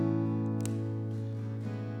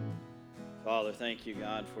Father, thank you,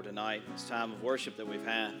 God, for tonight, this time of worship that we've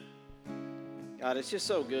had. God, it's just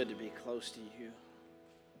so good to be close to you.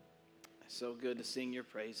 It's so good to sing your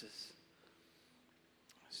praises.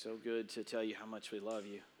 It's so good to tell you how much we love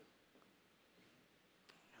you.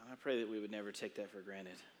 God, I pray that we would never take that for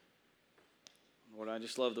granted. Lord, I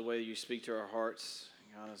just love the way you speak to our hearts,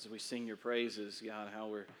 God, as we sing your praises, God, how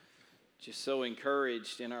we're just so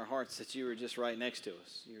encouraged in our hearts that you are just right next to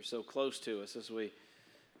us. You're so close to us as we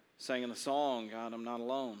sang in the song, God, I'm not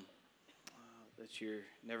alone, that you're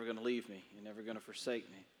never going to leave me. You're never going to forsake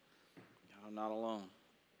me. God, I'm not alone.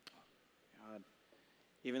 God,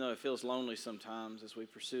 even though it feels lonely sometimes as we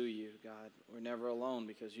pursue you, God, we're never alone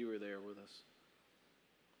because you are there with us.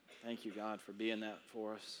 Thank you, God, for being that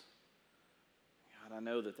for us. God, I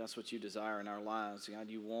know that that's what you desire in our lives. God,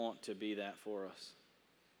 you want to be that for us.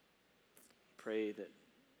 Pray that,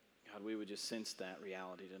 God, we would just sense that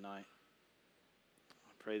reality tonight.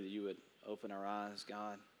 I pray that you would open our eyes,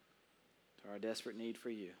 God, to our desperate need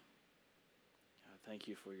for you. God, thank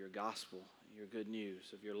you for your gospel, your good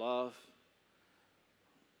news of your love.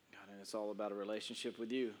 God, and it's all about a relationship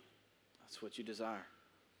with you. That's what you desire.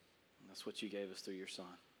 And that's what you gave us through your Son.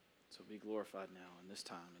 So be glorified now in this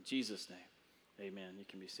time. In Jesus' name, amen. You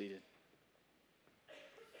can be seated.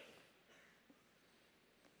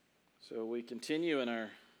 So we continue in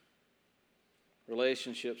our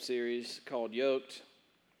relationship series called Yoked.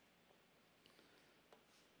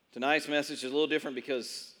 Tonight's message is a little different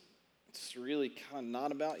because it's really kind of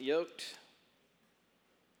not about yoked.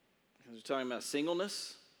 Because we're talking about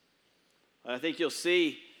singleness. I think you'll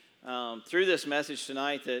see through this message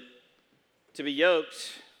tonight that to be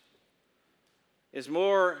yoked is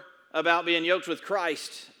more about being yoked with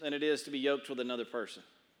Christ than it is to be yoked with another person.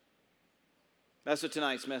 That's what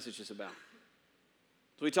tonight's message is about.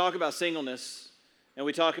 So we talk about singleness, and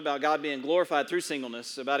we talk about God being glorified through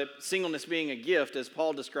singleness, about it, singleness being a gift, as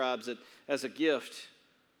Paul describes it as a gift.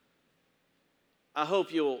 I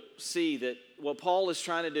hope you'll see that what Paul is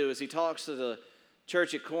trying to do is he talks to the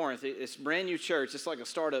church at Corinth. It's a brand new church. It's like a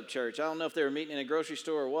startup church. I don't know if they were meeting in a grocery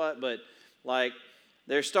store or what, but like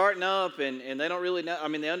they're starting up and they don't really know. I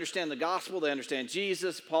mean, they understand the gospel. They understand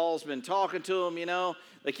Jesus. Paul's been talking to them, you know.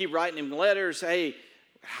 They keep writing him letters. Hey,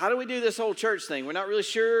 how do we do this whole church thing? We're not really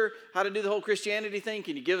sure how to do the whole Christianity thing.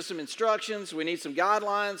 Can you give us some instructions? We need some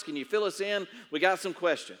guidelines. Can you fill us in? We got some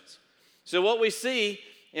questions. So what we see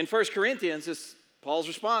in 1 Corinthians is Paul's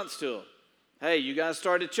response to them. Hey, you guys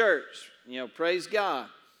started church. You know, praise God.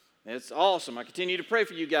 It's awesome. I continue to pray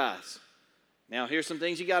for you guys. Now, here's some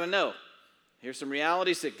things you got to know. Here's some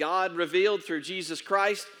realities that God revealed through Jesus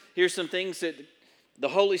Christ. Here's some things that the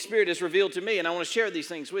Holy Spirit has revealed to me, and I want to share these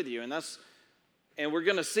things with you. And we're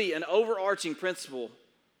going to see an overarching principle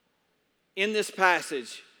in this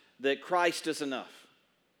passage that Christ is enough.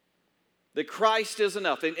 That Christ is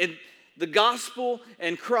enough. And the gospel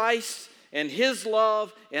and Christ and his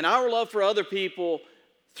love and our love for other people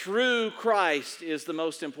through Christ is the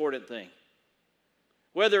most important thing.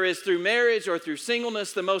 Whether it's through marriage or through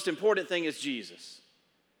singleness, the most important thing is Jesus.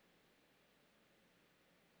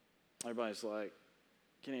 Everybody's like,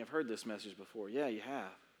 Kenny, I've heard this message before. Yeah, you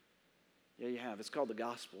have. Yeah, you have. It's called the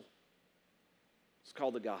gospel. It's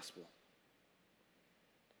called the gospel.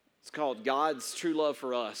 It's called God's true love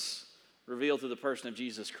for us, revealed through the person of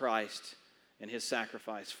Jesus Christ and his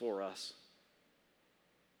sacrifice for us.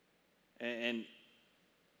 And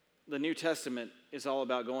the New Testament is all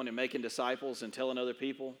about going and making disciples and telling other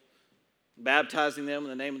people, baptizing them in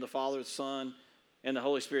the name of the Father, the Son, and the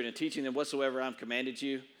Holy Spirit, and teaching them whatsoever I've commanded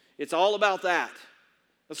you. It's all about that.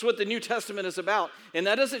 That's what the New Testament is about. And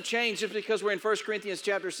that doesn't change just because we're in 1 Corinthians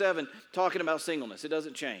chapter 7 talking about singleness. It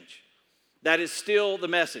doesn't change. That is still the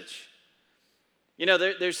message. You know,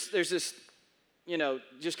 there's this, you know,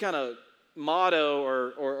 just kind of motto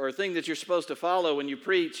or thing that you're supposed to follow when you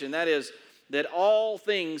preach, and that is that all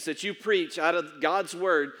things that you preach out of God's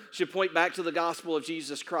word should point back to the gospel of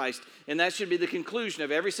Jesus Christ. And that should be the conclusion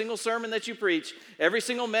of every single sermon that you preach. Every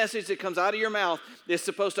single message that comes out of your mouth is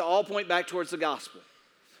supposed to all point back towards the gospel.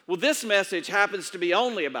 Well, this message happens to be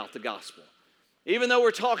only about the gospel. Even though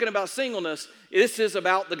we're talking about singleness, this is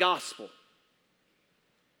about the gospel.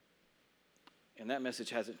 And that message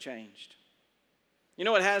hasn't changed. You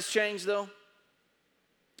know what has changed, though?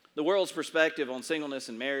 The world's perspective on singleness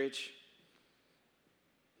and marriage.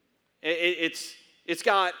 It's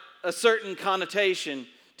got a certain connotation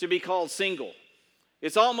to be called single.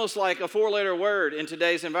 It's almost like a four-letter word in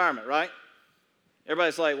today's environment, right?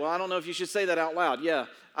 Everybody's like, well, I don't know if you should say that out loud. Yeah,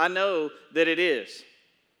 I know that it is.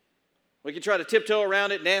 We can try to tiptoe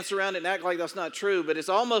around it, dance around it, and act like that's not true, but it's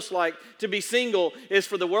almost like to be single is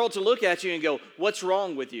for the world to look at you and go, what's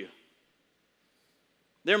wrong with you?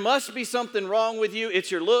 There must be something wrong with you.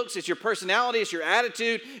 It's your looks, it's your personality, it's your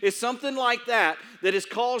attitude. It's something like that that has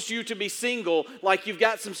caused you to be single, like you've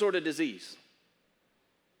got some sort of disease.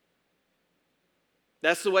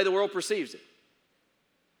 That's the way the world perceives it.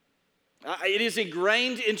 It is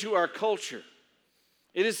ingrained into our culture.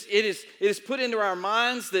 It is put into our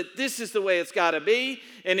minds that this is the way it's got to be.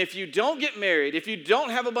 And if you don't get married, if you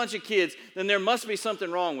don't have a bunch of kids, then there must be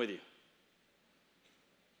something wrong with you.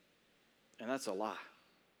 And that's a lie.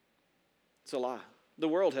 It's a lie. The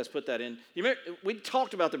world has put that in. You remember, we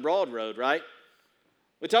talked about the broad road, right?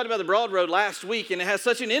 We talked about the broad road last week, and it has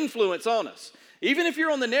such an influence on us. Even if you're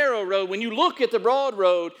on the narrow road, when you look at the broad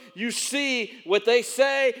road, you see what they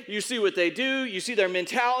say, you see what they do, you see their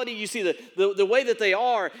mentality, you see the way that they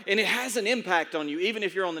are, and it has an impact on you, even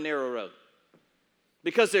if you're on the narrow road.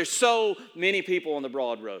 Because there's so many people on the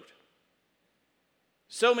broad road.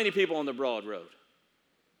 So many people on the broad road.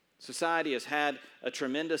 Society has had a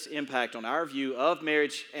tremendous impact on our view of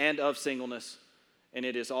marriage and of singleness, and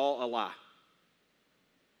it is all a lie.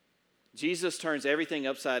 Jesus turns everything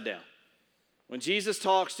upside down. When Jesus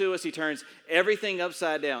talks to us, he turns everything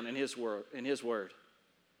upside down in his word.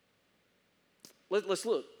 Let's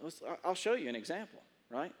look. I'll show you an example,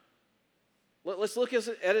 right? Let's look at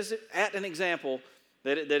an example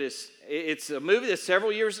it's a movie that's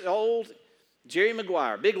several years old. Jerry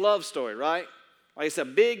Maguire, big love story, right? Like it's a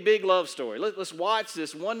big, big love story. Let's watch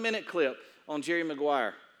this 1-minute clip on Jerry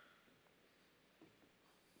Maguire.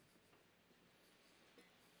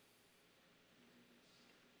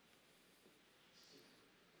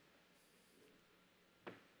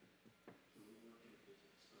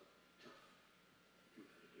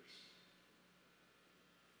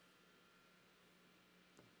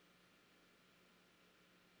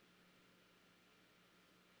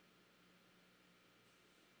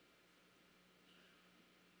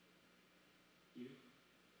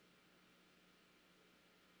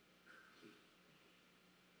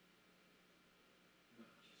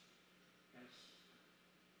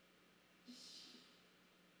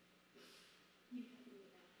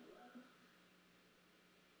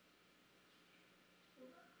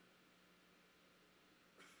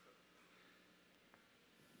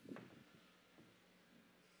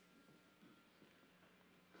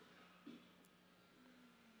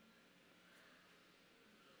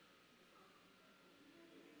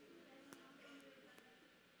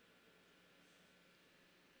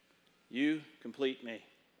 You complete me.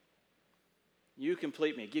 You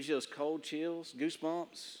complete me. It gives you those cold chills,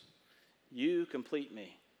 goosebumps. You complete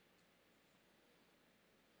me.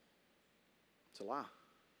 It's a lie.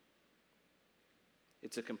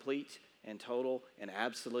 It's a complete and total and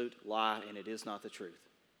absolute lie, and it is not the truth.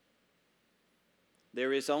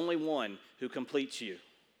 There is only one who completes you,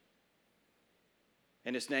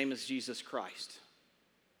 and his name is Jesus Christ.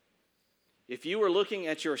 If you were looking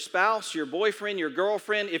at your spouse, your boyfriend, your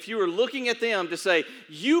girlfriend, if you were looking at them to say,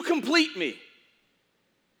 you complete me,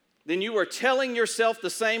 then you are telling yourself the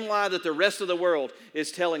same lie that the rest of the world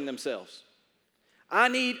is telling themselves. I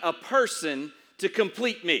need a person to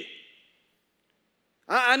complete me.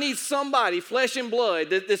 I need somebody, flesh and blood,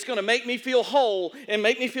 that's going to make me feel whole and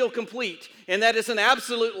make me feel complete. And that is an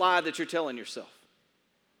absolute lie that you're telling yourself.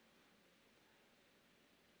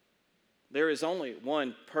 There is only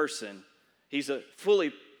one person. He's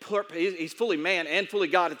fully man and fully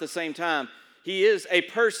God at the same time. He is a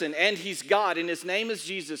person and he's God, and his name is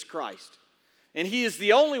Jesus Christ. And he is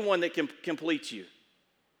the only one that can complete you.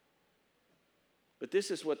 But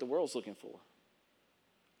this is what the world's looking for.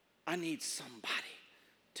 I need somebody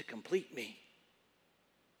to complete me.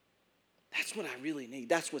 That's what I really need.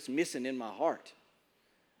 That's what's missing in my heart.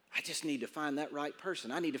 I just need to find that right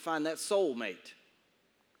person. I need to find that soulmate.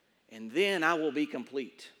 And then I will be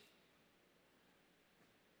complete.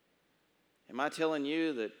 Am I telling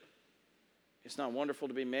you that it's not wonderful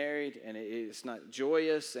to be married and it's not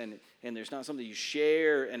joyous and there's not something you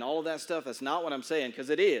share and all of that stuff? That's not what I'm saying, because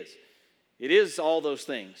it is. It is all those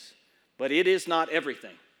things, but it is not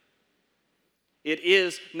everything. It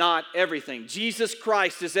is not everything. Jesus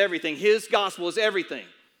Christ is everything. His gospel is everything.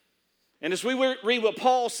 And as we read what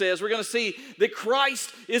Paul says, we're going to see that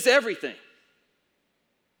Christ is everything.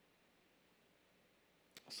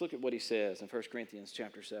 Let's look at what he says in 1 Corinthians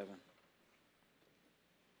chapter 7.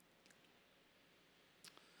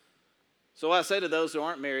 So I say to those who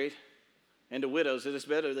aren't married and to widows, it is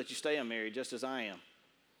better that you stay unmarried, just as I am.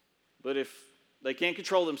 But if they can't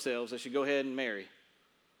control themselves, they should go ahead and marry.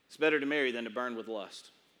 It's better to marry than to burn with lust.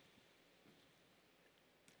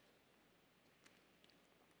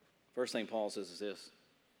 First thing Paul says is this.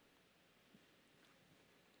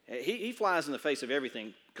 He flies in the face of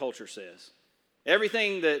everything culture says.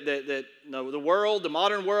 Everything that the world, the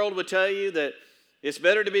modern world would tell you that it's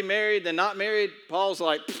better to be married than not married, Paul's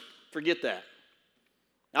like, forget that.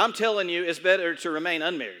 I'm telling you, it's better to remain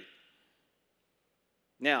unmarried.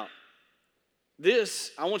 Now,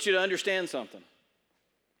 I want you to understand something.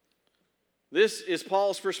 This is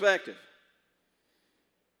Paul's perspective.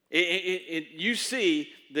 You see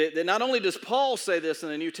that not only does Paul say this in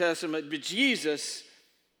the New Testament, but Jesus,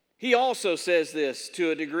 he also says this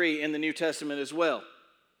to a degree in the New Testament as well.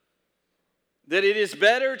 That it is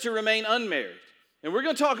better to remain unmarried. And we're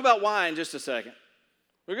going to talk about why in just a second.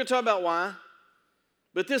 We're going to talk about why.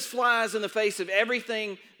 But this flies in the face of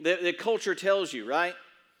everything that culture tells you, right?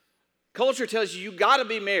 Culture tells you got to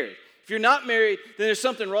be married. If you're not married, then there's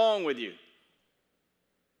something wrong with you.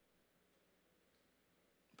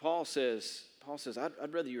 Paul says,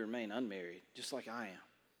 I'd rather you remain unmarried, just like I am.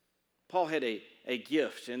 Paul had a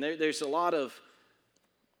gift, and there's a lot of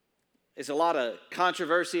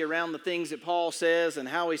controversy around the things that Paul says and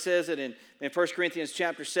how he says it in 1 Corinthians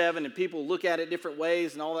chapter 7, and people look at it different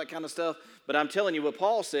ways and all that kind of stuff. But I'm telling you what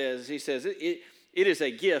Paul says. He says it is a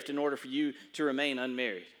gift in order for you to remain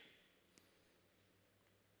unmarried.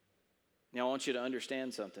 Now, I want you to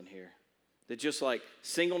understand something here. That just like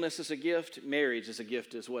singleness is a gift, marriage is a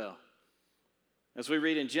gift as well. As we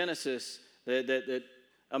read in Genesis, that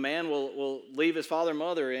a man will leave his father and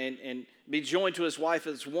mother and be joined to his wife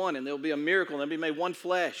as one, and there will be a miracle, and they'll be made one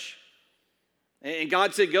flesh. And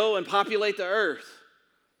God said, go and populate the earth.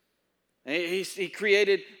 And he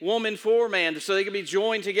created woman for man so they could be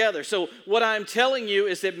joined together. So what I'm telling you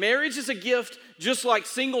is that marriage is a gift just like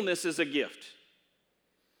singleness is a gift.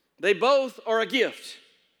 They both are a gift.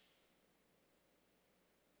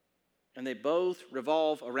 And they both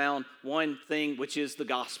revolve around one thing, which is the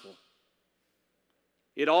gospel.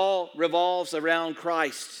 It all revolves around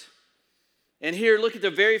Christ. And here, look at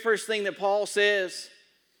the very first thing that Paul says.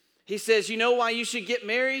 He says, you know why you should get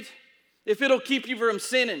married? If it'll keep you from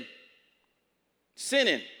sinning.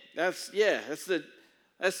 Sinning. That's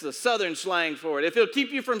the southern slang for it. If it'll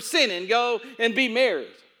keep you from sinning, go and be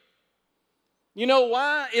married. You know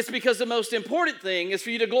why? It's because the most important thing is for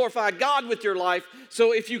you to glorify God with your life.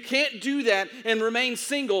 So if you can't do that and remain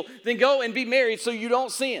single, then go and be married so you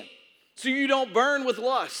don't sin. So you don't burn with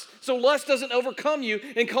lust. So lust doesn't overcome you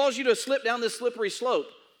and cause you to slip down this slippery slope.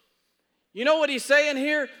 You know what he's saying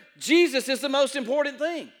here? Jesus is the most important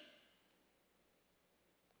thing.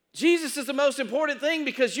 Jesus is the most important thing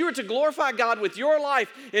because you are to glorify God with your life.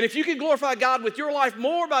 And if you can glorify God with your life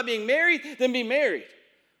more by being married, then be married.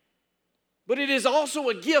 But it is also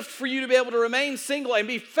a gift for you to be able to remain single and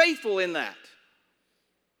be faithful in that.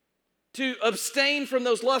 To abstain from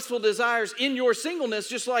those lustful desires in your singleness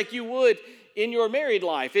just like you would in your married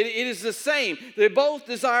life. It is the same. They both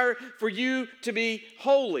desire for you to be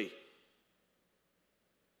holy.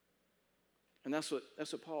 And that's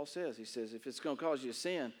what Paul says. He says, if it's going to cause you to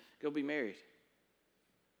sin, go be married.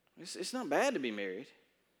 It's not bad to be married.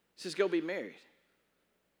 He says, go be married.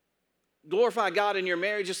 Glorify God in your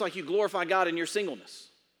marriage just like you glorify God in your singleness.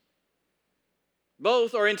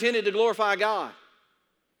 Both are intended to glorify God.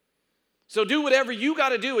 So do whatever you got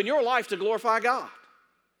to do in your life to glorify God.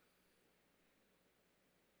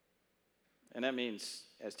 And that means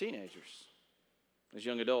as teenagers, as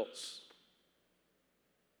young adults,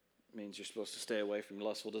 it means you're supposed to stay away from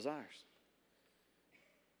lustful desires.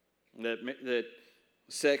 That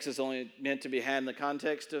sex is only meant to be had in the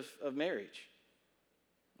context of marriage.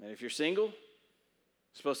 And if you're single, you're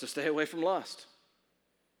supposed to stay away from lust.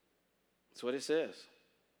 That's what it says.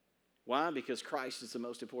 Why? Because Christ is the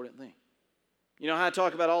most important thing. You know how I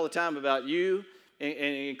talk about all the time about you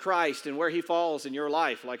and Christ and where he falls in your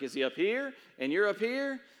life? Like, is he up here and you're up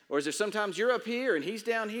here? Or is there sometimes you're up here and he's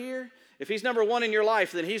down here? If he's number one in your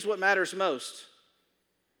life, then he's what matters most.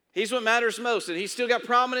 He's what matters most, and he's still got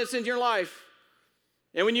prominence in your life.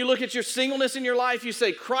 And when you look at your singleness in your life, you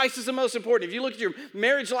say Christ is the most important. If you look at your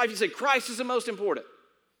marriage life, you say Christ is the most important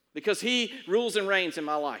because he rules and reigns in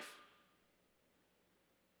my life.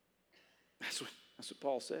 That's what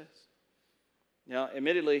Paul says. Now,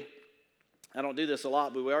 admittedly, I don't do this a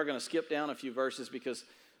lot, but we are going to skip down a few verses because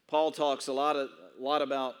Paul talks a lot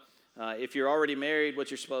about if you're already married,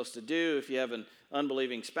 what you're supposed to do, if you have an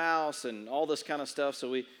unbelieving spouse, and all this kind of stuff. So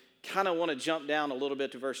we kind of want to jump down a little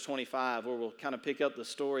bit to verse 25, where we'll kind of pick up the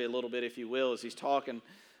story a little bit, if you will, as he's talking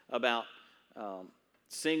about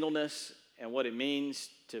singleness and what it means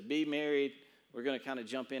to be married. We're going to kind of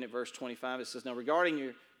jump in at verse 25. It says, now regarding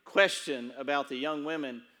your question about the young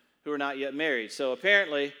women who are not yet married. So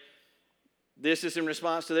apparently, this is in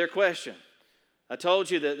response to their question. I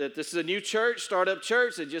told you that this is a new church, startup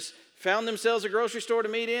church. They just found themselves a grocery store to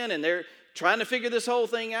meet in, and they're trying to figure this whole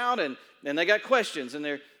thing out, and they got questions, and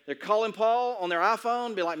they're calling Paul on their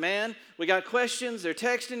iPhone, be like, man, we got questions. They're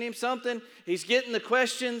texting him something. He's getting the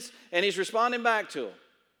questions, and he's responding back to them.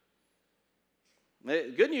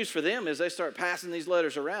 The good news for them is they start passing these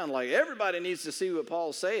letters around like everybody needs to see what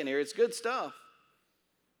Paul's saying here. It's good stuff.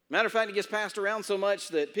 Matter of fact, it gets passed around so much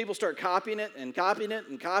that people start copying it and copying it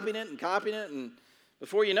and copying it and copying it, and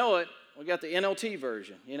before you know it, we got the NLT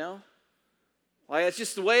version, you know? Like, it's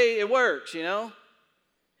just the way it works, you know?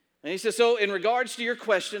 And he says, so in regards to your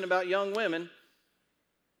question about young women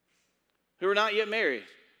who are not yet married,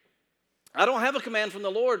 I don't have a command from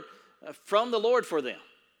the Lord for them.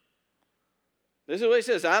 This is what he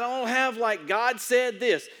says. I don't have like God said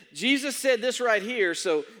this. Jesus said this right here,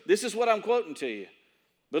 so this is what I'm quoting to you.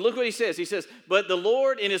 But look what he says. He says, but the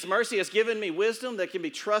Lord in his mercy has given me wisdom that can be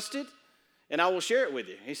trusted, and I will share it with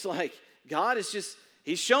you. He's like, God is just,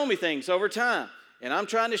 he's shown me things over time, and I'm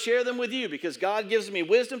trying to share them with you because God gives me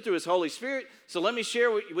wisdom through his Holy Spirit, so let me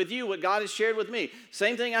share with you what God has shared with me.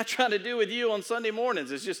 Same thing I try to do with you on Sunday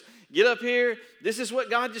mornings is just get up here. This is what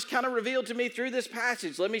God just kind of revealed to me through this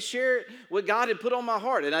passage. Let me share what God had put on my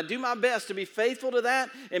heart. And I do my best to be faithful to that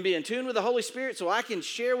and be in tune with the Holy Spirit so I can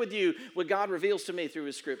share with you what God reveals to me through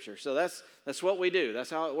his scripture. So that's what we do.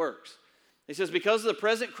 That's how it works. He says, because of the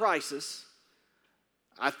present crisis,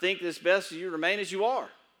 I think it's best you remain as you are.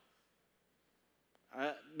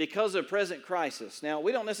 Because of present crisis. Now,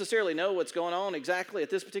 we don't necessarily know what's going on exactly at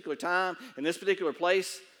this particular time in this particular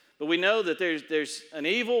place, but we know that there's an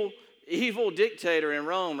evil dictator in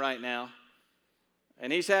Rome right now,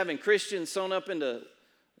 and he's having Christians sewn up into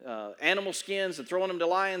animal skins and throwing them to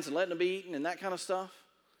lions and letting them be eaten and that kind of stuff.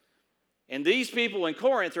 And these people in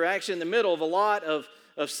Corinth are actually in the middle of a lot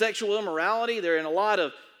of sexual immorality. They're in a lot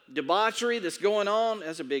of debauchery that's going on.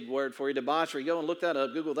 That's a big word for you, debauchery. Go and look that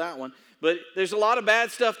up, Google that one. But there's a lot of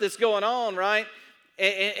bad stuff that's going on, right?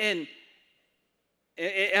 And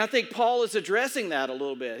I think Paul is addressing that a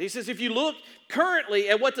little bit. He says, if you look currently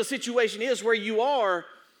at what the situation is where you are,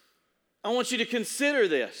 I want you to consider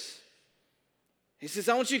this. He says,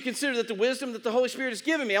 I want you to consider that the wisdom that the Holy Spirit has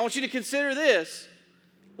given me, I want you to consider this.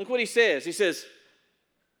 Look what he says. He says,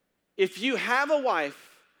 if you have a wife,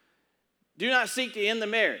 do not seek to end the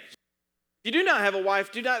marriage. If you do not have a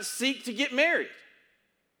wife, do not seek to get married.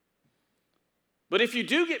 But if you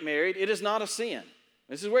do get married, it is not a sin.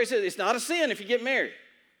 This is where he says it's not a sin if you get married.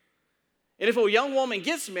 And if a young woman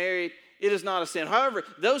gets married, it is not a sin. However,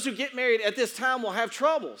 those who get married at this time will have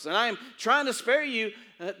troubles. And I am trying to spare you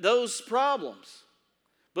those problems.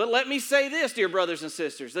 But let me say this, dear brothers and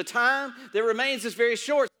sisters. The time that remains is very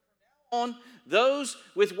short. From now on, those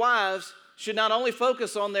with wives should not only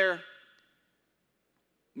focus on their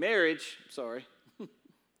marriage. Sorry.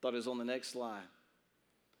 Thought it was on the next slide.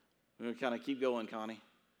 We're going to kind of keep going, Connie.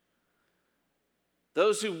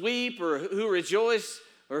 Those who weep or who rejoice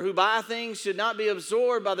or who buy things should not be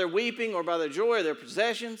absorbed by their weeping or by their joy or their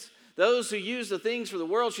possessions. Those who use the things for the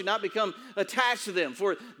world should not become attached to them.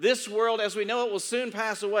 For this world, as we know it, will soon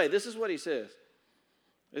pass away. This is what he says.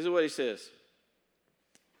 This is what he says.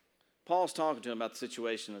 Paul's talking to them about the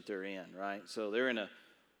situation that they're in, right? So they're in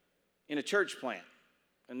a church plant,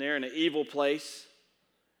 and they're in an evil place.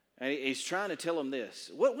 And he's trying to tell them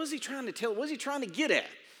this. What was he trying to tell? What is he trying to get at?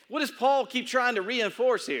 What does Paul keep trying to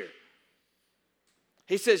reinforce here?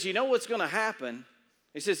 He says, you know what's going to happen?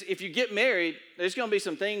 He says, if you get married, there's going to be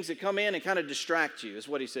some things that come in and kind of distract you, is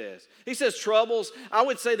what he says. He says troubles. I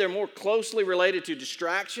would say they're more closely related to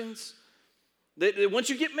distractions. That once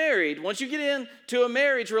you get married, once you get into a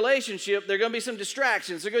marriage relationship, there are going to be some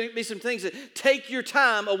distractions. There are going to be some things that take your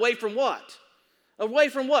time away from what? Away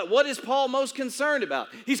from what? What is Paul most concerned about?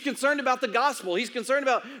 He's concerned about the gospel. He's concerned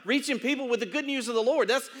about reaching people with the good news of the Lord.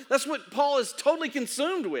 That's what Paul is totally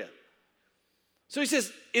consumed with. So he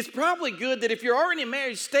says, it's probably good that if you're already in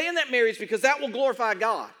marriage, stay in that marriage because that will glorify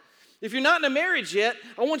God. If you're not in a marriage yet,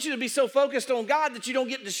 I want you to be so focused on God that you don't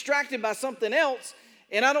get distracted by something else,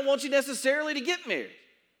 and I don't want you necessarily to get married.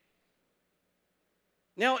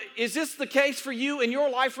 Now, is this the case for you in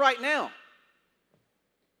your life right now?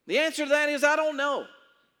 The answer to that is I don't know.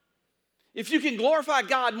 If you can glorify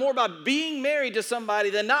God more by being married to somebody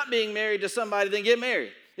than not being married to somebody, then get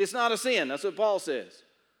married. It's not a sin. That's what Paul says.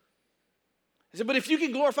 He said, but if you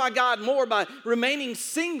can glorify God more by remaining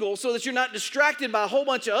single so that you're not distracted by a whole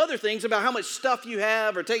bunch of other things about how much stuff you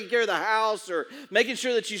have or taking care of the house or making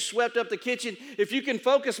sure that you swept up the kitchen, if you can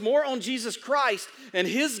focus more on Jesus Christ and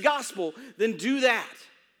his gospel, then do that.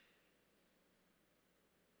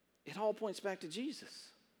 It all points back to Jesus.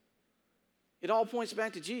 It all points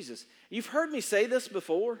back to Jesus. You've heard me say this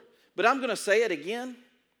before, but I'm going to say it again.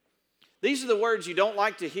 These are the words you don't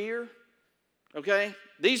like to hear, Okay?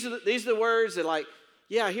 These are the words that like,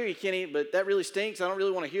 yeah, I hear you, Kenny, but that really stinks. I don't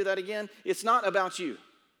really want to hear that again. It's not about you.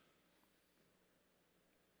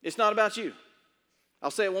 It's not about you.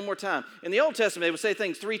 I'll say it one more time. In the Old Testament, they would say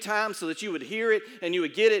things 3 times so that you would hear it and you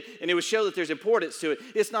would get it, and it would show that there's importance to it.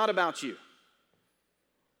 It's not about you.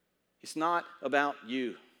 It's not about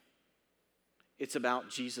you. It's about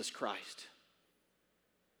Jesus Christ.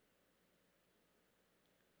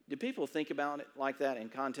 Do people think about it like that in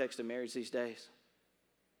context of marriage these days?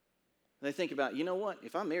 They think about, you know what?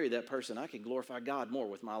 If I marry that person, I can glorify God more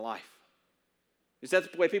with my life. Is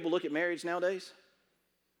that the way people look at marriage nowadays?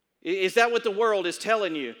 Is that what the world is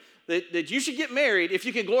telling you? That you should get married if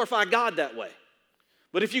you can glorify God that way.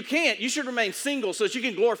 But if you can't, you should remain single so that you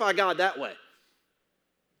can glorify God that way.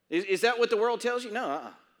 Is that what the world tells you?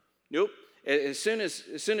 No, Nope. As soon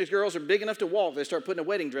as girls are big enough to walk, they start putting a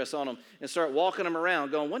wedding dress on them and start walking them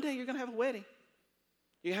around going, one day you're going to have a wedding.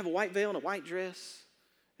 You have a white veil and a white dress.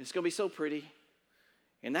 And it's going to be so pretty.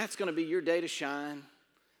 And that's going to be your day to shine.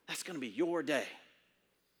 That's going to be your day.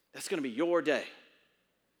 That's going to be your day.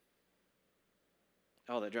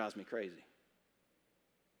 Oh, that drives me crazy.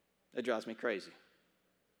 That drives me crazy.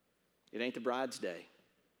 It ain't the bride's day.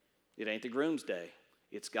 It ain't the groom's day.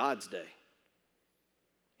 It's God's day.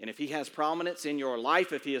 And if he has prominence in your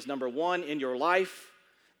life, if he is number one in your life,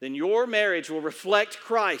 then your marriage will reflect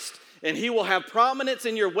Christ. And he will have prominence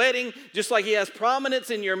in your wedding, just like he has prominence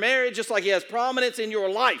in your marriage, just like he has prominence in your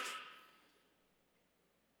life.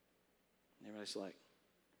 And everybody's like,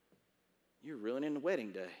 you're ruining the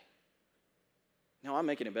wedding day. No, I'm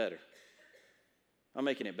making it better. I'm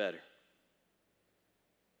making it better.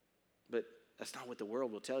 But that's not what the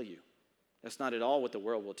world will tell you. That's not at all what the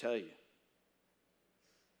world will tell you.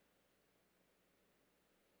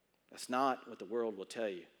 That's not what the world will tell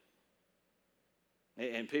you.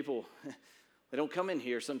 And people, they don't come in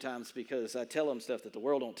here sometimes because I tell them stuff that the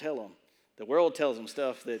world don't tell them. The world tells them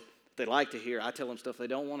stuff that they like to hear. I tell them stuff they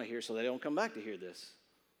don't want to hear, so they don't come back to hear this.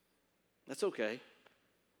 That's okay.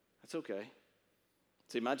 That's okay.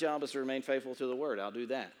 See, my job is to remain faithful to the word. I'll do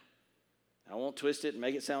that. I won't twist it and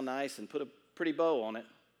make it sound nice and put a pretty bow on it.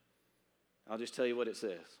 I'll just tell you what it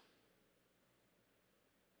says.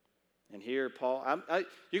 And here, Paul,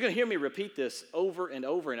 you're going to hear me repeat this over and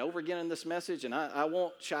over and over again in this message, and I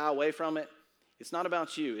won't shy away from it. It's not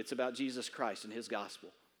about you. It's about Jesus Christ and his gospel.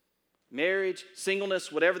 Marriage,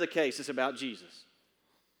 singleness, whatever the case, it's about Jesus.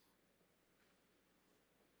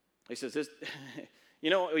 He says this, you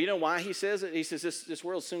know why he says it? He says this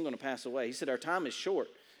world's soon going to pass away. He said our time is short.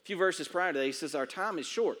 A few verses prior to that, he says our time is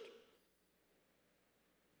short.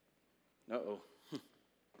 Uh-oh.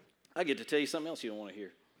 I get to tell you something else you don't want to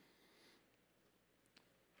hear.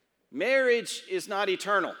 Marriage is not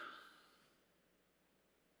eternal.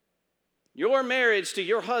 Your marriage to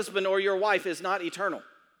your husband or your wife is not eternal.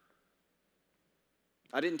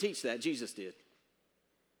 I didn't teach that. Jesus did.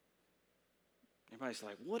 Everybody's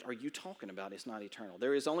like, what are you talking about? It's not eternal.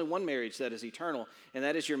 There is only one marriage that is eternal, and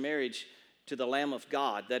that is your marriage to the Lamb of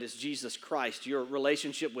God. That is Jesus Christ, your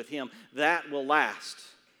relationship with him. That will last.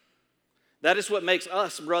 That is what makes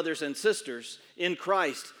us brothers and sisters in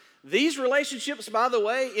Christ. These relationships, by the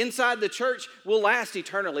way, inside the church will last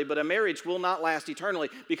eternally, but a marriage will not last eternally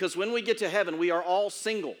because when we get to heaven, we are all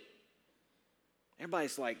single.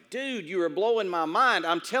 Everybody's like, dude, you are blowing my mind.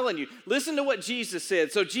 I'm telling you, listen to what Jesus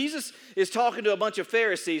said. So Jesus is talking to a bunch of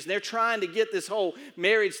Pharisees, and they're trying to get this whole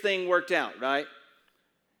marriage thing worked out, right?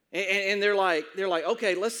 And they're like,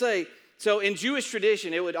 okay, let's say, so in Jewish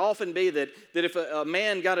tradition, it would often be that if a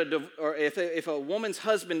man got or if a woman's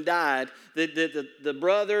husband died, the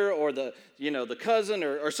brother or the cousin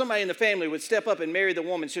or somebody in the family would step up and marry the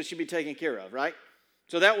woman so she'd be taken care of, right?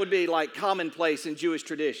 So that would be like commonplace in Jewish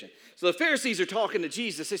tradition. So the Pharisees are talking to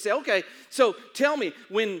Jesus. They say, okay, so tell me,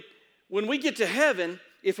 when we get to heaven,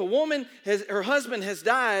 if a woman her husband has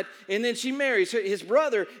died and then she marries his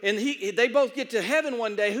brother and they both get to heaven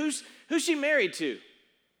one day, who's she married to?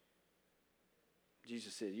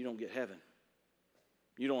 Jesus said, you don't get heaven.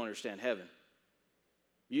 You don't understand heaven.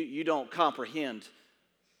 You don't comprehend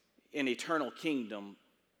an eternal kingdom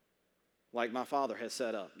like my Father has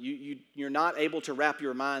set up. You're not able to wrap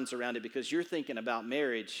your minds around it because you're thinking about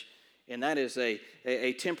marriage, and that is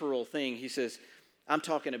a temporal thing. He says, I'm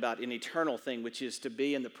talking about an eternal thing, which is to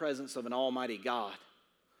be in the presence of an almighty God.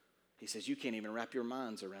 He says, you can't even wrap your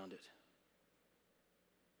minds around it.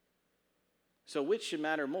 So which should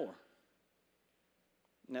matter more?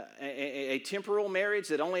 Now, a temporal marriage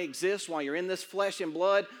that only exists while you're in this flesh and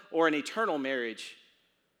blood, or an eternal marriage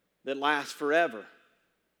that lasts forever?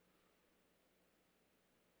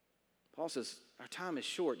 Paul says, our time is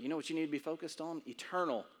short. You know what you need to be focused on?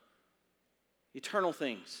 Eternal. eternal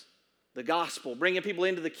things, the gospel, bringing people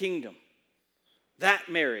into the kingdom. That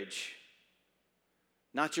marriage,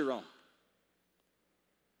 not your own.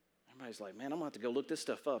 Everybody's like, man, I'm going to have to go look this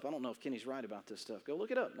stuff up. I don't know if Kenny's right about this stuff. Go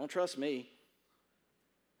look it up. Don't trust me.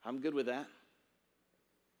 I'm good with that.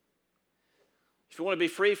 If you want to be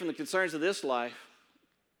free from the concerns of this life,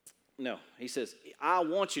 no. He says, I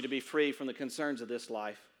want you to be free from the concerns of this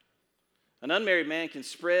life. An unmarried man can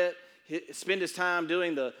spend his time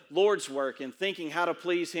doing the Lord's work and thinking how to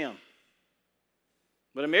please him.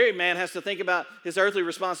 But a married man has to think about his earthly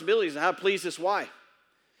responsibilities and how to please his wife.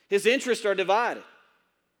 His interests are divided.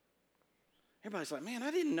 Everybody's like, man,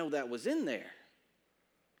 I didn't know that was in there.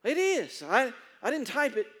 It is. I didn't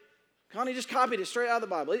type it. Connie just copied it straight out of the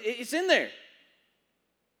Bible. It's in there.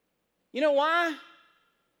 You know why?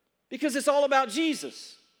 Because it's all about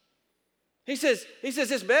Jesus. He says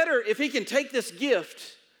it's better if he can take this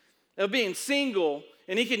gift of being single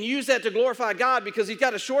and he can use that to glorify God because he's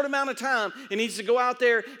got a short amount of time and needs to go out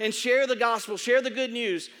there and share the gospel, share the good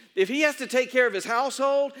news. If he has to take care of his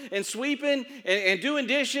household and sweeping and doing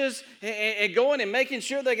dishes and going and making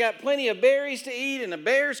sure they got plenty of berries to eat and the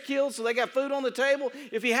bear's killed so they got food on the table,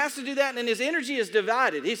 if he has to do that and his energy is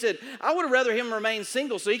divided, he said, I would rather him remain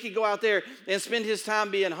single so he could go out there and spend his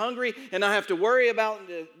time being hungry and not have to worry about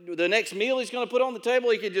the next meal he's going to put on the table.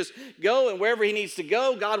 He could just go and wherever he needs to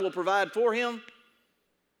go, God will provide for him.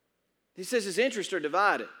 He says his interests are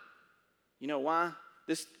divided. You know why?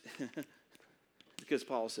 Because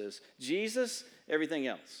Paul says, Jesus, everything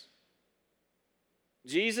else.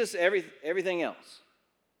 Jesus, everything else.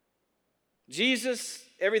 Jesus,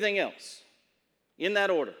 everything else. In that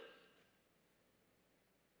order.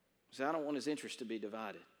 So I don't want his interest to be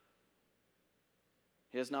divided.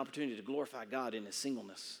 He has an opportunity to glorify God in his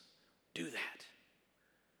singleness. Do that.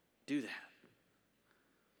 Do that.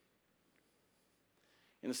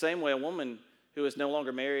 In the same way, a woman who is no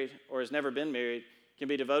longer married or has never been married can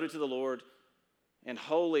be devoted to the Lord and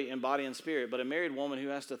holy in body and spirit. But a married woman who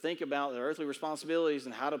has to think about their earthly responsibilities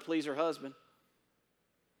and how to please her husband,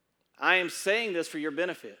 I am saying this for your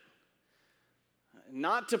benefit,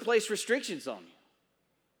 not to place restrictions on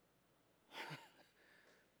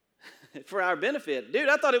you. For our benefit. Dude,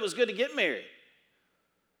 I thought it was good to get married.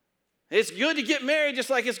 It's good to get married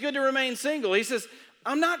just like it's good to remain single. He says,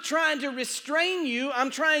 I'm not trying to restrain you. I'm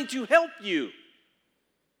trying to help you.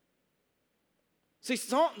 See,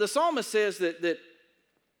 the psalmist says that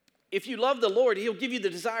if you love the Lord, he'll give you the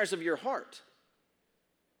desires of your heart.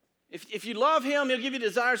 If you love him, he'll give you the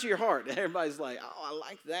desires of your heart. And everybody's like, oh, I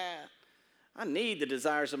like that. I need the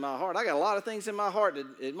desires of my heart. I got a lot of things in my heart.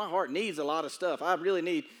 My heart needs a lot of stuff. I really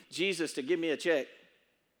need Jesus to give me a check.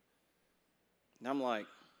 And I'm like,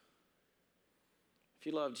 if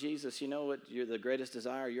you love Jesus, you know what the greatest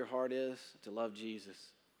desire of your heart is? To love Jesus.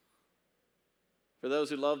 For those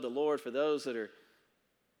who love the Lord, for those that are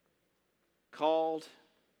called,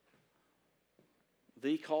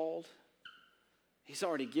 he's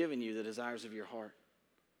already given you the desires of your heart.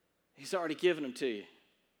 He's already given them to you.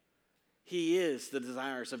 He is the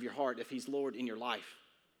desires of your heart if he's Lord in your life.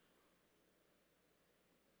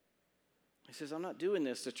 He says, I'm not doing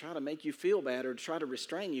this to try to make you feel bad or to try to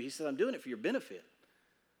restrain you. He said, I'm doing it for your benefit.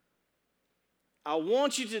 I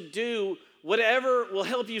want you to do whatever will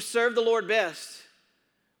help you serve the Lord best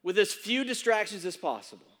with as few distractions as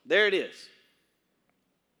possible. There it is.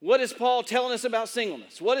 What is Paul telling us about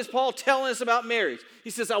singleness? What is Paul telling us about marriage? He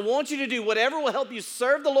says, I want you to do whatever will help you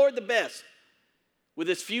serve the Lord the best with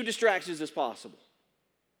as few distractions as possible.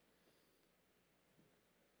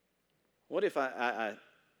 What if I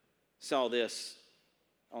saw this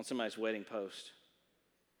on somebody's wedding post?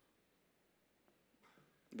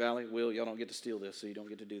 Valley, Will, y'all don't get to steal this, so you don't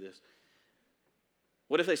get to do this.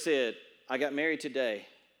 What if they said, I got married today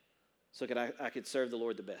so I could serve the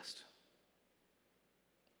Lord the best?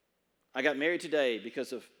 I got married today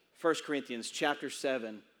because of 1 Corinthians chapter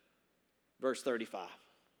 7, verse 35.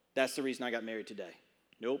 That's the reason I got married today.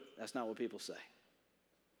 Nope, that's not what people say.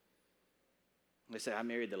 They say, I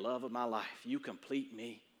married the love of my life. You complete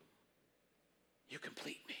me. You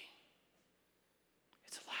complete me.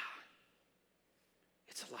 It's a lie.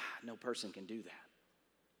 It's a lie. No person can do that.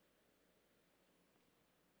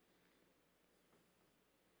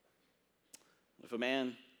 If a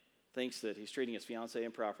man thinks that he's treating his fiancée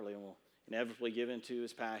improperly and will inevitably give in to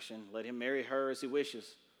his passion, let him marry her as he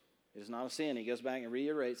wishes. It is not a sin. He goes back and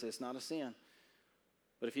reiterates that it's not a sin.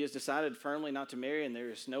 But if he has decided firmly not to marry and there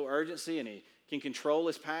is no urgency and he can control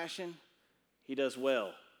his passion, he does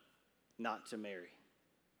well not to marry.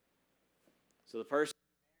 So the person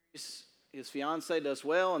who marries his fiancée does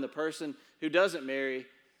well, and the person who doesn't marry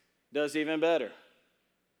does even better.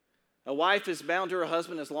 A wife is bound to her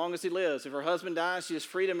husband as long as he lives. If her husband dies, she is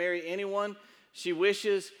free to marry anyone she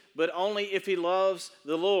wishes, but only if he loves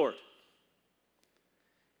the Lord.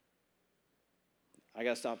 I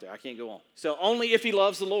got to stop there. I can't go on. So only if he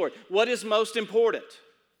loves the Lord. What is most important?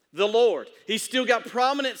 The Lord. He's still got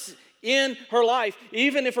prominence in her life.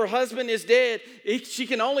 Even if her husband is dead, she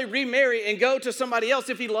can only remarry and go to somebody else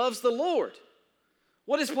if he loves the Lord.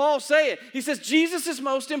 What is Paul saying? He says Jesus is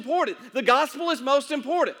most important. The gospel is most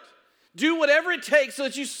important. Do whatever it takes so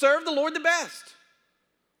that you serve the Lord the best.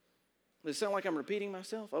 Does it sound like I'm repeating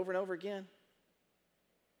myself over and over again?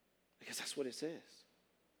 Because that's what it says.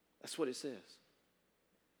 That's what it says.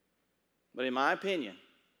 But in my opinion,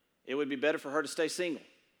 it would be better for her to stay single.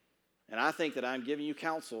 And I think that I'm giving you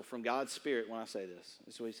counsel from God's Spirit when I say this.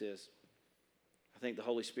 This is what he says. I think the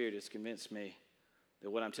Holy Spirit has convinced me that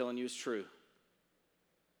what I'm telling you is true.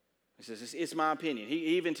 He says, it's my opinion.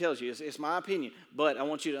 He even tells you, it's my opinion. But I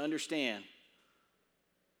want you to understand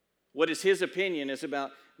what is his opinion is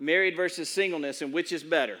about married versus singleness and which is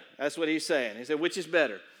better. That's what he's saying. He said, which is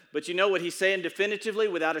better? But you know what he's saying definitively,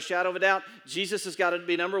 without a shadow of a doubt? Jesus has got to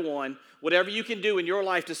be number one. Whatever you can do in your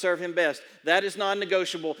life to serve him best, that is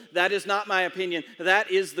non-negotiable. That is not my opinion.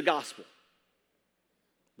 That is the gospel.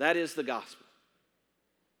 That is the gospel.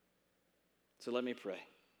 So let me pray.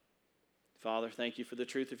 Father, thank you for the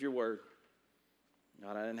truth of your word.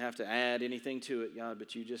 God, I didn't have to add anything to it, God,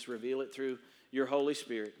 but you just reveal it through your Holy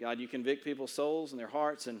Spirit. God, you convict people's souls and their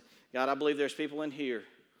hearts. And God, I believe there's people in here.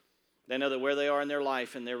 They know that where they are in their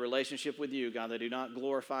life and their relationship with you, God, they do not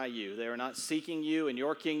glorify you. They are not seeking you in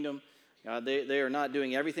your kingdom. God, they are not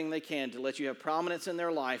doing everything they can to let you have prominence in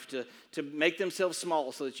their life, to make themselves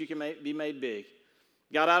small so that you can be made big.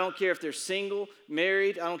 God, I don't care if they're single,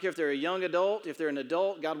 married. I don't care if they're a young adult, if they're an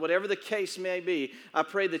adult. God, whatever the case may be, I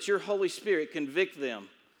pray that your Holy Spirit convict them.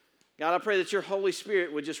 God, I pray that your Holy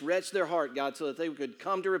Spirit would just wrench their heart, God, so that they could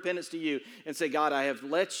come to repentance to you and say, God, I have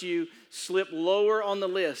let you slip lower on the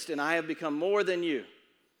list and I have become more than you.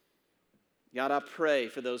 God, I pray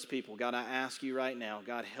for those people. God, I ask you right now,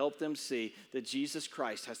 God, help them see that Jesus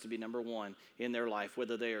Christ has to be number one in their life,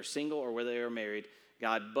 whether they are single or whether they are married.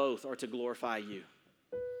 God, both are to glorify you.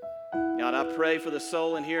 God, I pray for the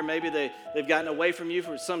soul in here. Maybe they've gotten away from you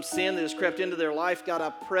for some sin that has crept into their life. God, I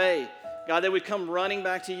pray, God, they would come running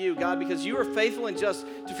back to you, God, because you are faithful and just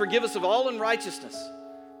to forgive us of all unrighteousness.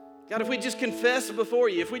 God, if we just confess before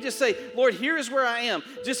you, if we just say, Lord, here is where I am,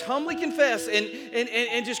 just humbly confess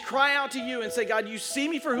and just cry out to you and say, God, you see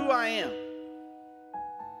me for who I am.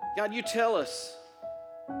 God, you tell us.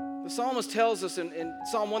 The psalmist tells us in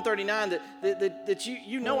Psalm 139 that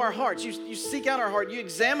you know our hearts. You seek out our heart. You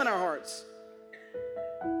examine our hearts.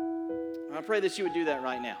 And I pray that you would do that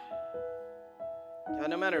right now.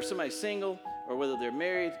 God, no matter if somebody's single or whether they're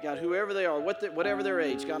married, God, whoever they are, whatever their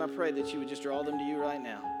age, God, I pray that you would just draw them to you right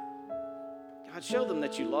now. God, show them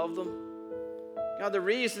that you love them. God, the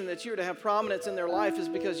reason that you're to have prominence in their life is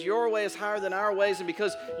because your way is higher than our ways, and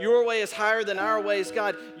because your way is higher than our ways,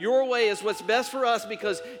 God, your way is what's best for us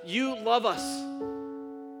because you love us.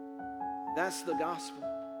 That's the gospel.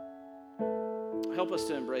 Help us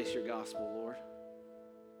to embrace your gospel, Lord.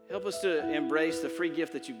 Help us to embrace the free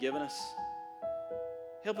gift that you've given us.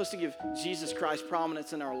 Help us to give Jesus Christ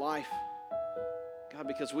prominence in our life, God,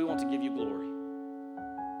 because we want to give you glory.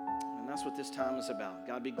 And that's what this time is about.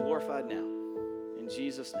 God, be glorified now. In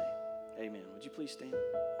Jesus' name, amen. Would you please stand?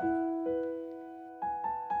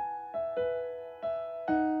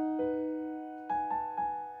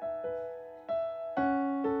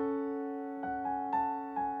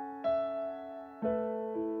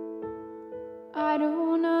 I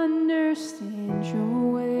don't understand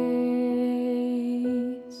your ways.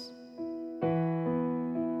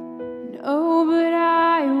 No, but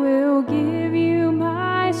I will give you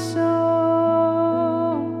my soul.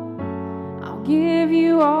 I'll give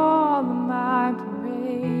you all of my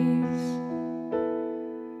praise.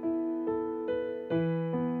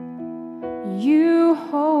 You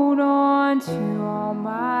hold on to all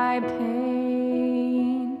my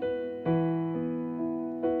pain,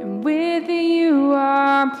 and with you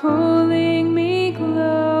are pulling me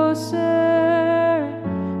closer,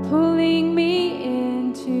 pulling me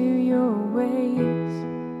into your ways.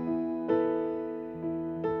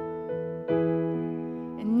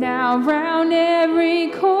 And now round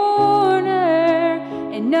every corner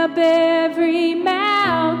and up every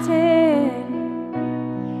mountain,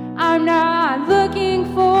 I'm not looking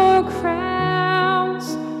for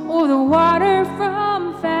crowns or the water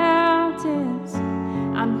from fountains.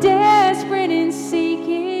 I'm desperate in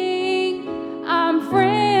seeking, I'm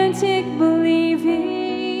frantic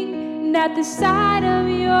believing that the sight of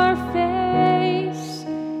your face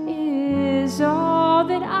is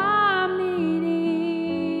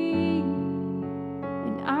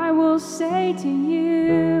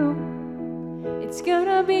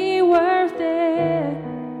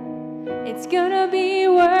It's gonna be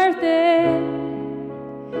worth it.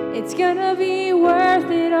 It's gonna be worth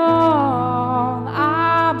it all.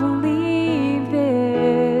 I believe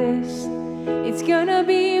this. It's gonna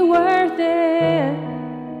be worth it.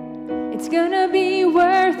 It's gonna be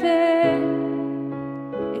worth it.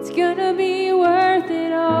 It's gonna be worth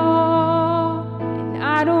it all. And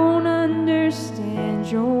I don't understand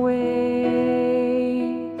your ways.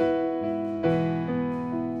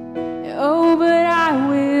 Oh, but I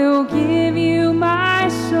will give you my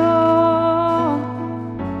soul.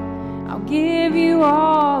 I'll give you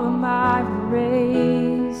all of my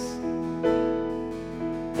praise.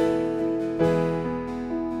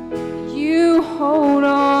 You hold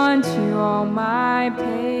on to all my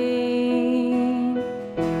pain,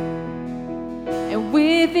 and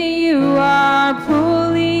with it you are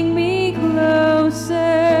pulling me closer,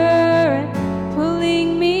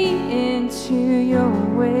 pulling me into your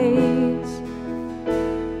ways.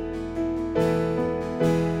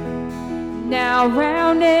 Now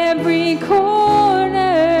round every corner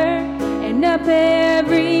and up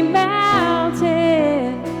every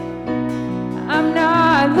mountain, I'm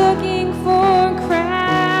not looking for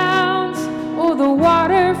crowns or the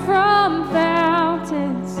water from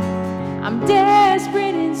fountains. I'm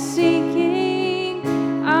desperate and seeking,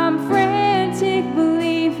 I'm frantic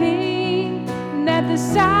believing that the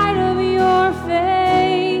sight of your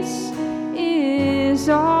face is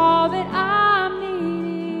all that I'm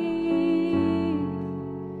needing.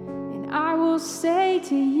 And I will say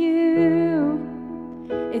to you,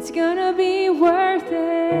 it's gonna be worth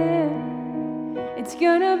it. It's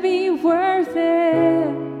gonna be worth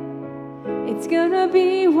it. It's gonna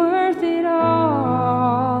be worth it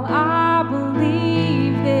all. I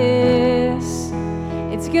believe this.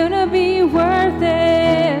 It's gonna be worth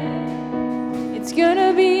it. It's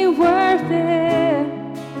gonna be worth it.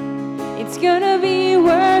 It's gonna be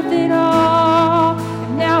worth it all.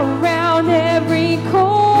 And now around every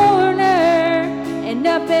corner and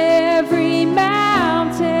up every mountain,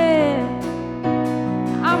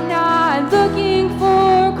 I'm not looking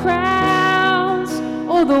for crowns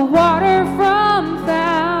or the water from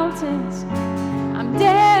fountains. I'm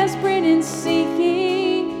desperate and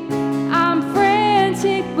seeking, I'm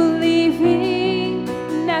frantic believing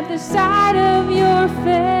that the sight of your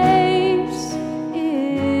face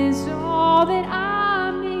is all that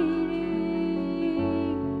I'm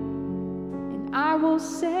needing. And I will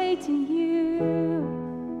say to you,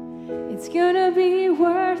 it's gonna be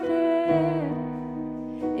worth it.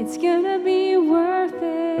 It's gonna be worth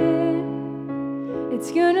it.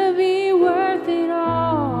 It's gonna be worth it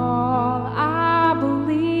all. I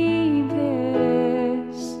believe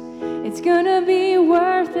this. It's gonna be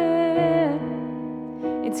worth it.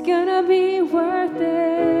 It's gonna be worth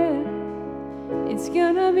it. It's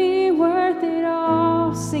gonna be worth it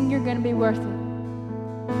all. Sing, you're gonna be worth it.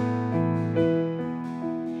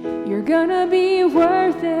 You're gonna be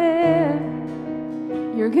worth it.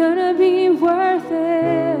 You're gonna be worth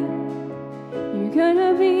it. You're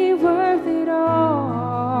gonna be worth it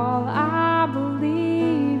all. I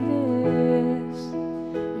believe this.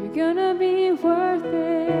 You're gonna be worth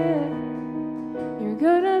it. You're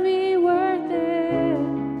gonna be worth it.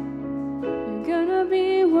 You're gonna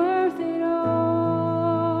be worth it all.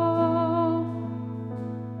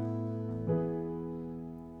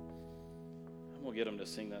 I'm going to get them to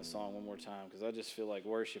sing that song one more time because I just feel like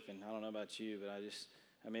worshiping. I don't know about you, but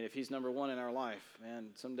if he's number one in our life,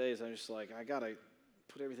 man, some days I'm just like, I got to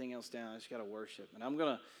put everything else down. I just got to worship. And I'm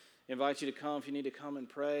going to invite you to come if you need to come and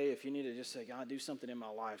pray. If you need to just say, God, do something in my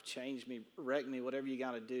life. Change me, wreck me, whatever you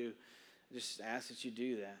got to do. Just ask that you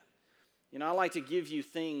do that. You know, I like to give you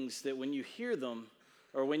things that when you hear them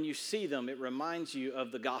or when you see them, it reminds you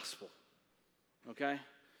of the gospel, okay?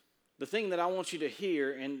 The thing that I want you to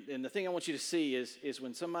hear and the thing I want you to see is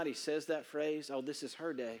when somebody says that phrase, oh, this is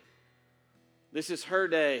her day. This is her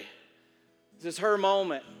day. This is her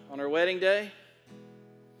moment on her wedding day.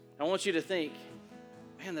 I want you to think,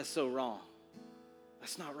 man, that's so wrong.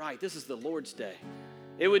 That's not right. This is the Lord's day.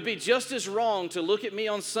 It would be just as wrong to look at me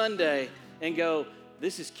on Sunday and go,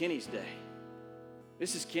 this is Kenny's day.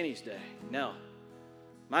 This is Kenny's day. No.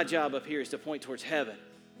 My job up here is to point towards heaven.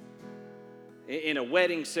 In a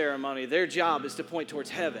wedding ceremony, their job is to point towards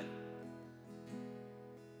heaven.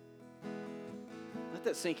 Let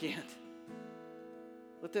that sink in.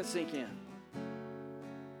 Let that sink in.